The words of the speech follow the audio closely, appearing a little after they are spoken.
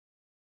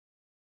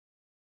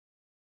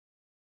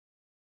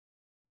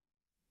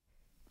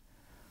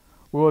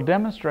We will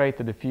demonstrate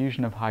the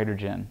diffusion of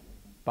hydrogen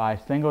by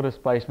a single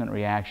displacement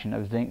reaction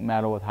of zinc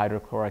metal with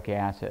hydrochloric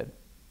acid.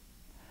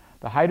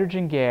 The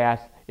hydrogen gas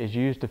is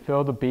used to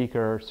fill the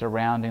beaker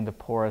surrounding the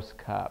porous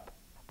cup.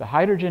 The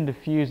hydrogen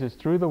diffuses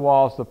through the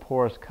walls of the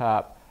porous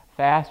cup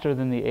faster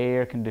than the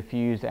air can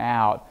diffuse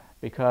out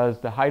because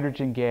the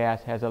hydrogen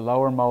gas has a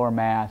lower molar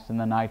mass than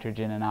the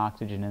nitrogen and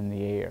oxygen in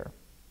the air.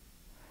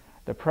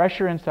 The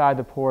pressure inside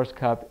the porous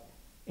cup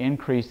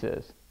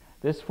increases.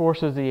 This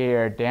forces the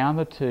air down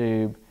the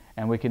tube,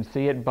 and we can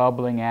see it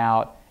bubbling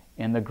out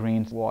in the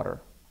green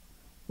water.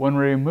 When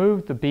we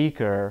remove the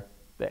beaker,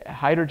 the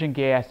hydrogen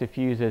gas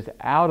diffuses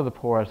out of the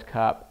porous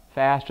cup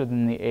faster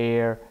than the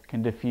air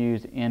can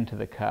diffuse into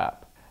the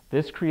cup.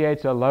 This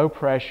creates a low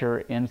pressure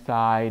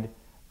inside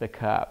the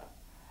cup.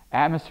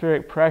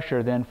 Atmospheric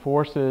pressure then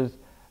forces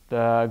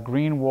the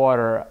green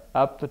water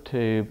up the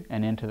tube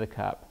and into the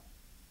cup.